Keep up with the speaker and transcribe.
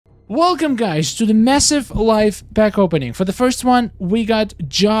Welcome guys to the massive live pack opening. For the first one, we got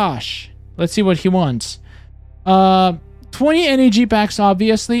Josh. Let's see what he wants. 20 NEG packs,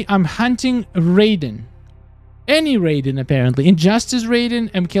 obviously. I'm hunting Raiden. Any Raiden, apparently. Injustice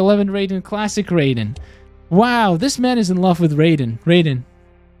Raiden, MK11 Raiden, Classic Raiden. Wow, this man is in love with Raiden. Raiden,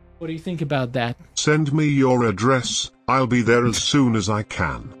 what do you think about that? Send me your address. I'll be there as soon as I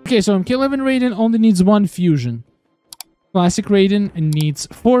can. Okay, so MK11 Raiden only needs 1 fusion. Classic Raiden needs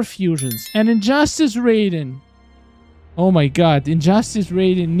 4 fusions. And Injustice Raiden. Oh my god, Injustice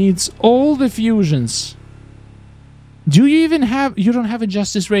Raiden needs all the fusions. Do you even have... You don't have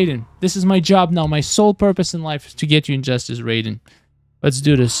Injustice Raiden. This is my job now. My sole purpose in life is to get you Injustice Raiden. Let's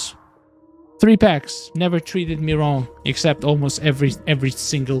do this. 3 packs. Never treated me wrong. Except almost every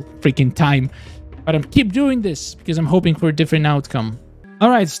single freaking time. But I'm keep doing this because I'm hoping for a different outcome.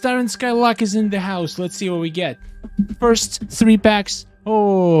 Alright, Star and Sky Luck is in the house. Let's see what we get. First 3 packs.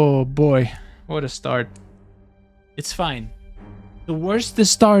 Oh boy, what a start. It's fine. The worse the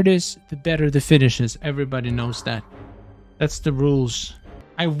start is, the better the finish is. Everybody knows that. That's the rules.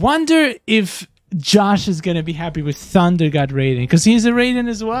 I wonder if Josh is gonna be happy with Thunder God Raiden, because he's a Raiden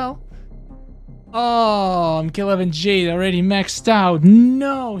as well. Oh, MK11 Jade already maxed out.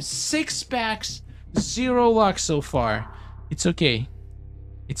 No, 6 packs, 0 luck so far. It's okay.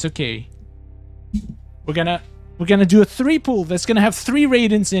 It's okay. We're gonna do a 3 pool that's gonna have 3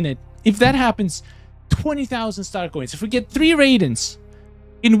 Raidens in it. If that happens, 20,000 star coins. If we get 3 Raidens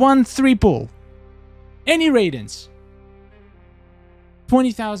in 1 3 pool, any Raidens,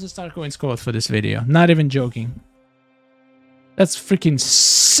 20,000 star coins code for this video. Not even joking. That's freaking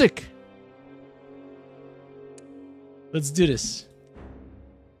sick. Let's do this.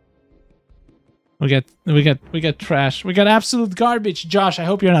 We got trash. We got absolute garbage. Josh, I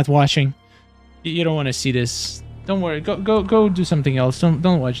hope you're not watching. You don't want to see this. Don't worry. Go do something else.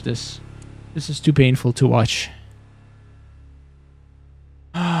 Don't watch this. This is too painful to watch.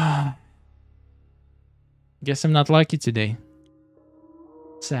 Guess I'm not lucky today.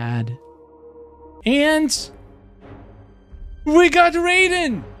 Sad. And we got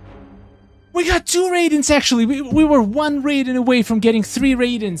Raiden. We got 2 Raidens actually. We were 1 Raiden away from getting 3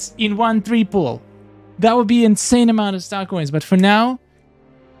 Raidens in 1 3 pool. That would be an insane amount of star coins. But for now,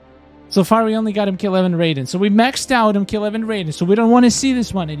 so far we only got MK11 Raiden. So we maxed out MK11 Raiden. So we don't want to see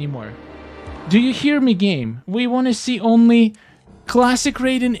this one anymore. Do you hear me, game? We want to see only Classic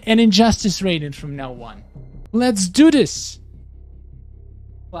Raiden and Injustice Raiden from now on. Let's do this.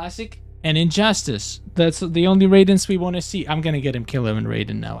 Classic and Injustice. That's the only Raidens we want to see. I'm going to get MK11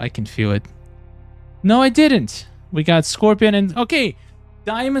 Raiden now. I can feel it. No, I didn't. We got Scorpion and... Okay,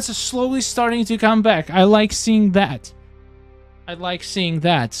 diamonds are slowly starting to come back. I like seeing that. I like seeing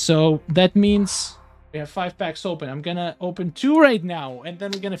that. So that means we have 5 packs open. I'm going to open 2 right now. And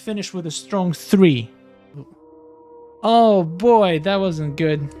then we're going to finish with a strong 3. Oh boy, that wasn't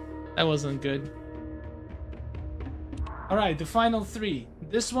good. That wasn't good. Alright, the final 3.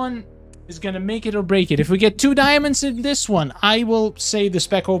 This one is going to make it or break it. If we get 2 diamonds in this one, I will say the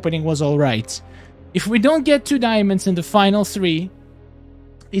spec opening was alright. If we don't get 2 diamonds in the final 3,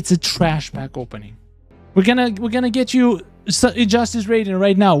 it's a trash pack opening. We're gonna get you Injustice Raiden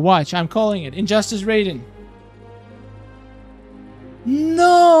right now. Watch, I'm calling it. Injustice Raiden.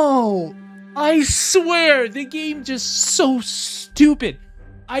 No! I swear, the game just so stupid.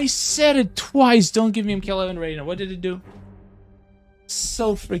 I said it twice. Don't give me MK11 Raiden. What did it do?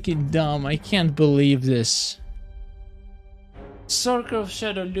 So freaking dumb. I can't believe this. Circle of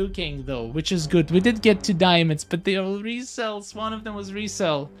Shadow Liu Kang though, which is good. We did get 2 diamonds, but they are resells. One of them was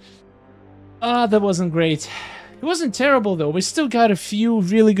resell. Ah, that wasn't great. It wasn't terrible though. We still got a few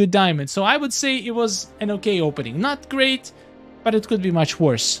really good diamonds. So I would say it was an okay opening. Not great, but it could be much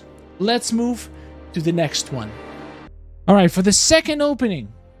worse. Let's move to the next one. Alright, for the second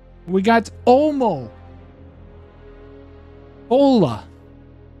opening, we got Ola.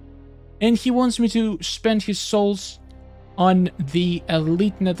 And he wants me to spend his souls on the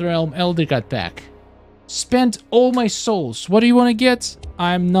Elite Netherrealm Elder God pack. Spent all my souls. What do you want to get?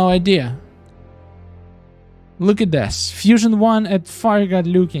 I have no idea. Look at this. Fusion 1 at Fire God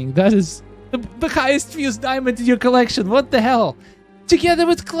Liu Kang. That is the highest fused diamond in your collection. What the hell? Together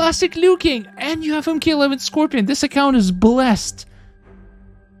with Classic Liu Kang. And you have MK11 Scorpion. This account is blessed.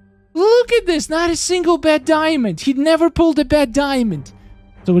 Look at this. Not a single bad diamond. He never pulled a bad diamond.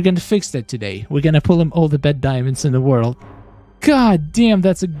 So we're going to fix that today. We're going to pull him all the bad diamonds in the world. God damn,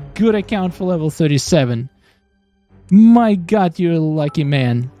 that's a good account for level 37. My god, you're a lucky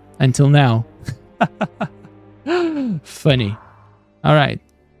man. Until now. Funny. Alright.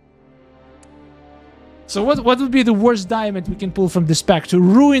 So what would be the worst diamond we can pull from this pack to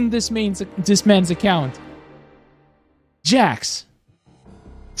ruin this man's account? Jacks.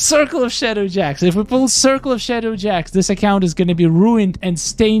 Circle of Shadow Jacks. If we pull Circle of Shadow Jacks, this account is going to be ruined and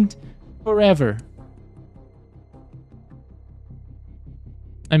stained forever.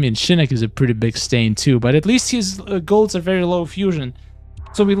 I mean, Shinnok is a pretty big stain too, but at least his golds are very low fusion.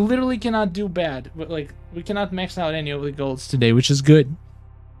 So we literally cannot do bad. Like, we cannot max out any of the golds today, which is good.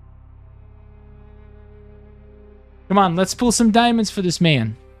 Come on, let's pull some diamonds for this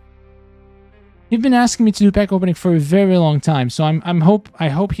man. You've been asking me to do pack opening for a very long time, so I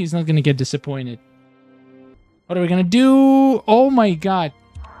hope he's not gonna get disappointed. What are we gonna do? Oh my god.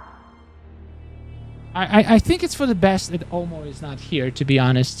 I think it's for the best that Omo is not here, to be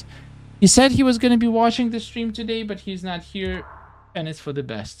honest. He said he was gonna be watching the stream today, but he's not here, and it's for the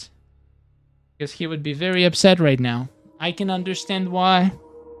best. Because he would be very upset right now. I can understand why.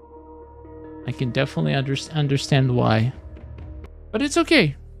 I can definitely understand why. But it's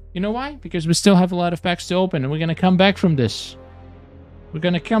okay. You know why? Because we still have a lot of packs to open, and we're gonna come back from this. We're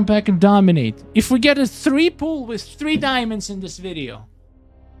gonna come back and dominate. If we get a 3 pull with 3 diamonds in this video,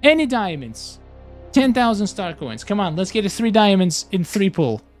 any diamonds, 10,000 star coins. Come on, let's get a 3 diamonds in 3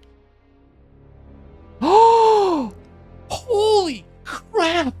 pull. Oh! Holy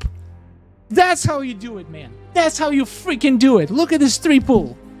crap! That's how you do it, man. That's how you freaking do it. Look at this 3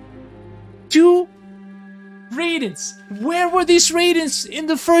 pull. 2 Raidens. Where were these Raidens in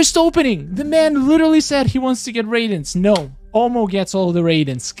the first opening? The man literally said he wants to get Raidens. No, Omo gets all the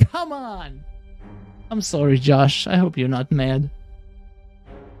Raidens. Come on. I'm sorry, Josh. I hope you're not mad.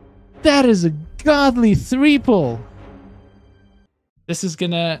 That is a godly 3 pull. This is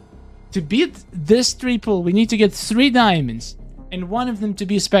gonna... To beat this 3 pull, we need to get 3 diamonds. And one of them to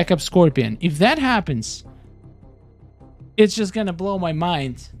be Spec Up Scorpion. If that happens... It's just gonna blow my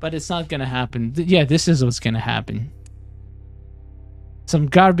mind, but it's not gonna happen. Yeah, this is what's gonna happen. Some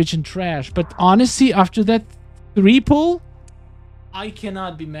garbage and trash. But honestly, after that 3 pull, I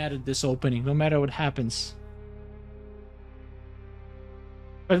cannot be mad at this opening, no matter what happens.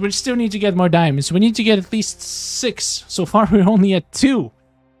 But we still need to get more diamonds. We need to get at least 6. So far, we're only at 2.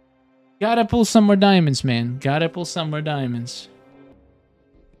 Gotta pull some more diamonds, man. Gotta pull some more diamonds.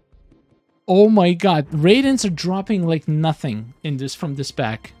 Oh my god, Raidens are dropping like nothing in this from this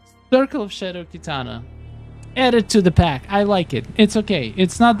pack. Circle of Shadow Kitana. Add it to the pack. I like it. It's okay.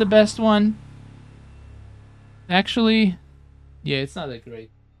 It's not the best one. Actually, yeah, it's not that great.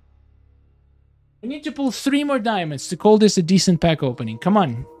 We need to pull 3 more diamonds to call this a decent pack opening. Come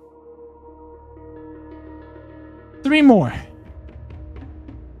on. 3 more.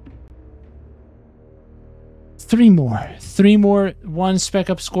 3 more. 3 more. 1 Spec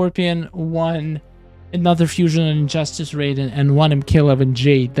Up Scorpion, 1 another Fusion and Injustice Raiden, and 1 MK11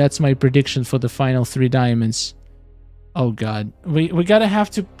 Jade. That's my prediction for the final 3 diamonds. Oh god. We gotta have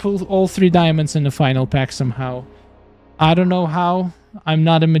to pull all 3 diamonds in the final pack somehow. I don't know how. I'm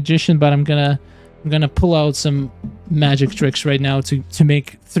not a magician, but I'm gonna pull out some magic tricks right now to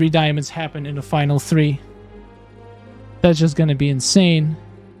make 3 diamonds happen in the final 3. That's just gonna be insane.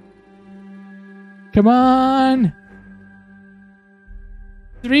 Come on!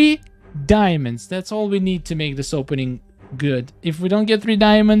 3 diamonds. That's all we need to make this opening good. If we don't get 3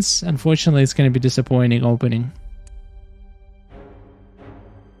 diamonds, unfortunately, it's going to be disappointing opening.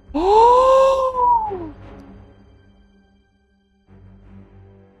 Oh!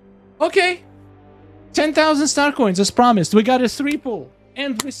 Okay. 10,000 star coins as promised. We got a 3 pull.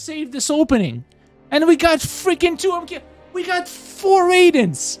 And we saved this opening. And we got freaking 2 MK. We got 4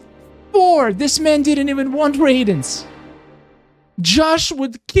 Raidens. 4! This man didn't even want Raidens. Josh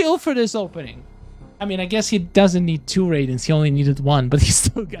would kill for this opening. I mean, I guess he doesn't need 2 Raidens. He only needed 1, but he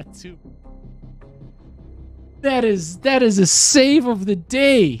still got 2. That is a save of the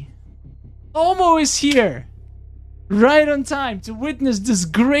day. Omo is here. Right on time to witness this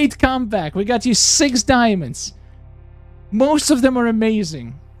great comeback. We got you 6 diamonds. Most of them are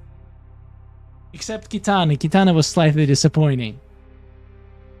amazing. Except Kitana. Kitana was slightly disappointing.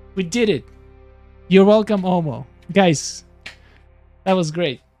 We did it. You're welcome, Omo. Guys, that was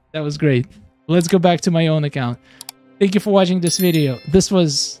great. That was great. Let's go back to my own account. Thank you for watching this video. This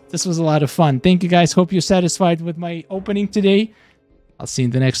was a lot of fun. Thank you guys. Hope you're satisfied with my opening today. I'll see you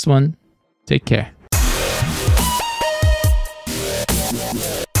in the next one. Take care.